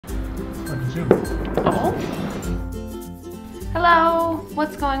can zoom. Oh. Hello,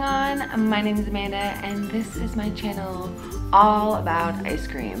 what's going on? My name is Amanda and this is my channel all about ice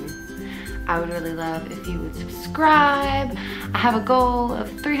cream. I would really love if you would subscribe. I have a goal of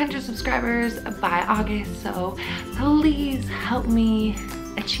 300 subscribers by August, so please help me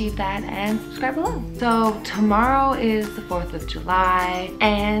achieve that and subscribe below. So tomorrow is the 4th of July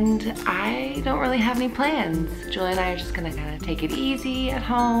and I don't really have any plans. Julian and I are just gonna kind of take it easy at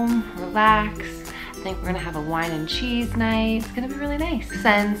home, relax. I think we're gonna have a wine and cheese night. It's gonna be really nice.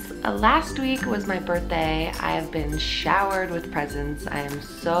 Since last week was my birthday, I have been showered with presents. I am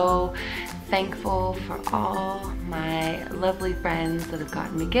so thankful for all my lovely friends that have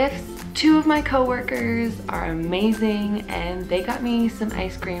gotten me gifts. 2 of my coworkers are amazing and they got me some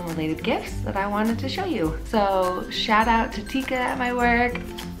ice cream related gifts that I wanted to show you. So shout out to Tika at my work.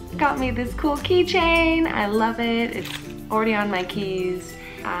 Got me this cool keychain. I love it. It's already on my keys.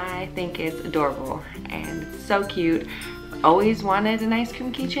 I think it's adorable and it's so cute. I've always wanted an ice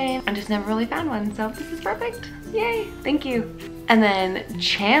cream keychain. I just never really found one, so this is perfect. Yay, thank you. And then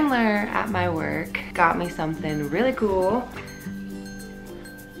Chandler at my work got me something really cool.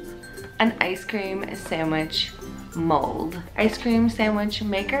 An ice cream sandwich mold. Ice cream sandwich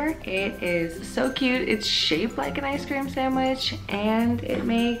maker. It is so cute. It's shaped like an ice cream sandwich and it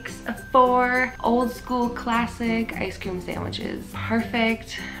makes 4 old school classic ice cream sandwiches.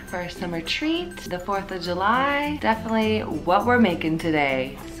 Perfect for a summer treat. The 4th of July, definitely what we're making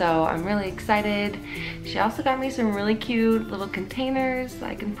today. So I'm really excited. She also got me some really cute little containers that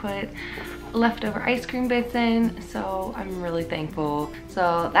I can put leftover ice cream bits in, so I'm really thankful.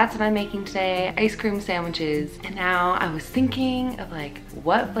 So that's what I'm making today, ice cream sandwiches. And now I was thinking of like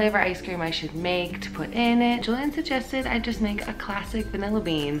what flavor ice cream I should make to put in it. Julian suggested I just make a classic vanilla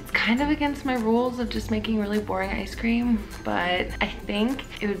bean. It's kind of against my rules of just making really boring ice cream, but I think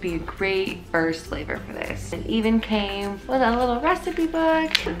it would be a great first flavor for this. It even came with a little recipe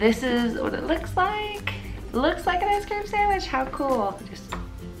book. This is what it looks like. It looks like an ice cream sandwich. How cool. Just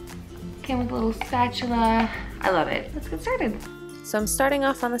came with a little spatula. I love it. Let's get started. So I'm starting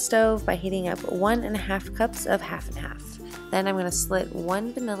off on the stove by heating up 1.5 cups of half and half. Then I'm going to slit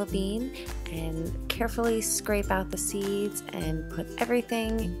 1 vanilla bean and carefully scrape out the seeds and put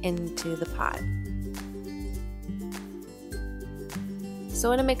everything into the pot.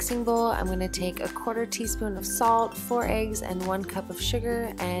 So in a mixing bowl, I'm going to take 1/4 teaspoon of salt, 4 eggs, and 1 cup of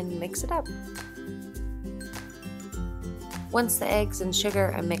sugar and mix it up. Once the eggs and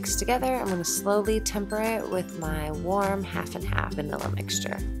sugar are mixed together, I'm going to slowly temper it with my warm half and half vanilla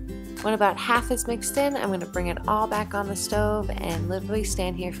mixture. When about half is mixed in, I'm going to bring it all back on the stove and literally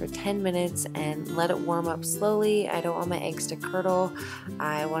stand here for 10 minutes and let it warm up slowly. I don't want my eggs to curdle.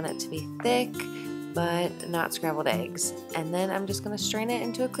 I want it to be thick, but not scrambled eggs. And then I'm just going to strain it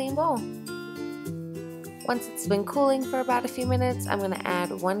into a clean bowl. Once it's been cooling for about a few minutes, I'm going to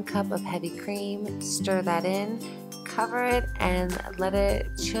add 1 cup of heavy cream, stir that in, cover it, and let it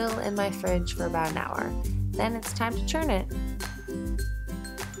chill in my fridge for about an hour. Then it's time to churn it.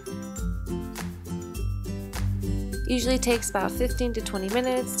 Usually takes about 15 to 20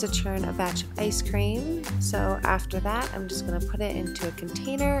 minutes to churn a batch of ice cream. So after that, I'm just going to put it into a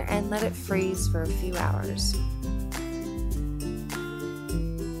container and let it freeze for a few hours.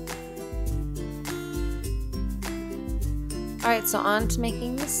 Alright, so on to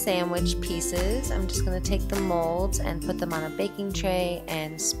making the sandwich pieces. I'm just going to take the molds and put them on a baking tray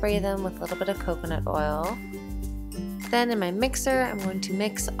and spray them with a little bit of coconut oil. Then in my mixer, I'm going to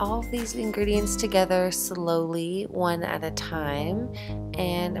mix all of these ingredients together slowly, one at a time.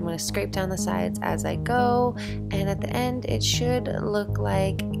 And I'm going to scrape down the sides as I go. And at the end, it should look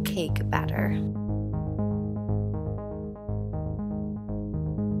like cake batter.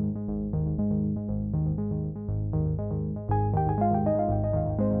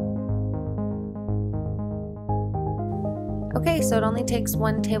 Okay, so it only takes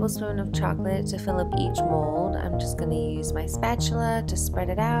 1 tablespoon of chocolate to fill up each mold. I'm just going to use my spatula to spread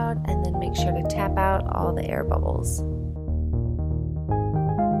it out and then make sure to tap out all the air bubbles.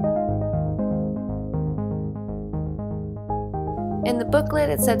 In the booklet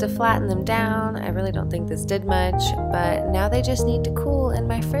it said to flatten them down. I really don't think this did much, but now they just need to cool in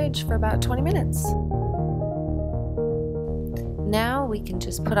my fridge for about 20 minutes. Now we can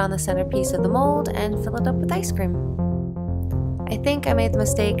just put on the centerpiece of the mold and fill it up with ice cream. I think I made the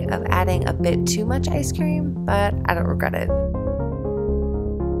mistake of adding a bit too much ice cream, but I don't regret it.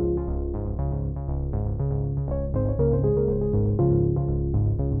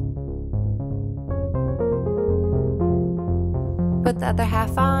 Put the other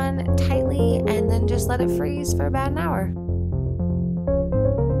half on tightly and then just let it freeze for about an hour.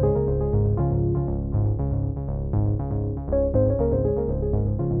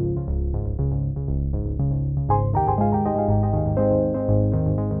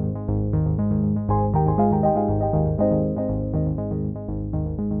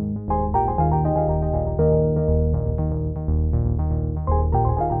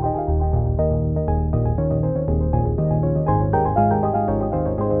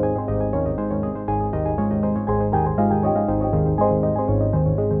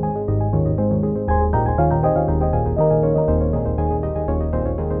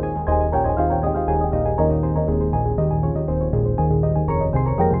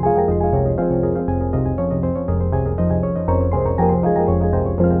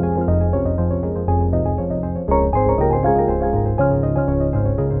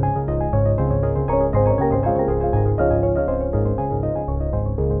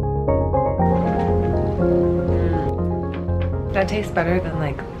 tastes better than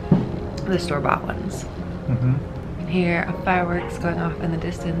like the store-bought ones. You can hear fireworks going off in the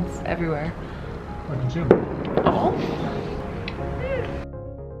distance everywhere. Look at you. Oh.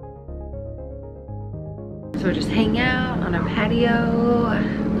 So we're just hanging out on our patio,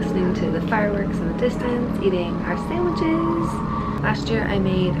 listening to the fireworks in the distance, eating our sandwiches. Last year I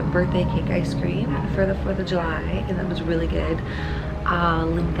made a birthday cake ice cream for the 4th of July, and that was really good. I'll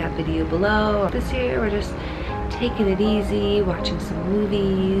link that video below. This year we're just taking it easy, watching some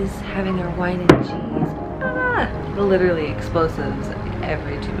movies, having our wine and cheese. Literally explosives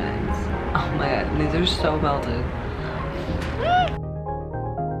every 2 minutes. Oh my god, these are so melted.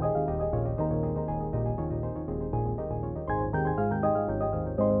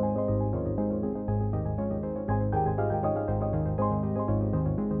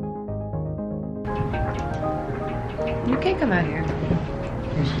 You can't come out here.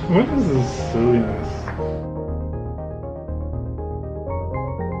 What is this silliness?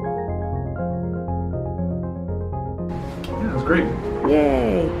 Yeah, it's great.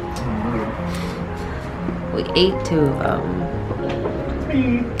 Yay! We ate 2 of them.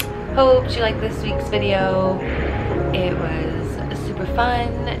 Hope you liked this week's video. It was super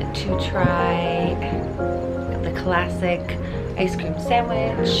fun to try the classic ice cream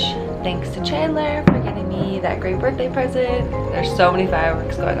sandwich. Thanks to Chandler for getting me that great birthday present. There's so many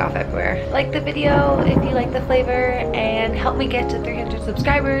fireworks going off everywhere. Like the video if you like the flavor, and help me get to 300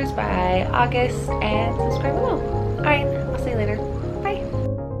 subscribers by August, and subscribe below. Alright, I'll see you later.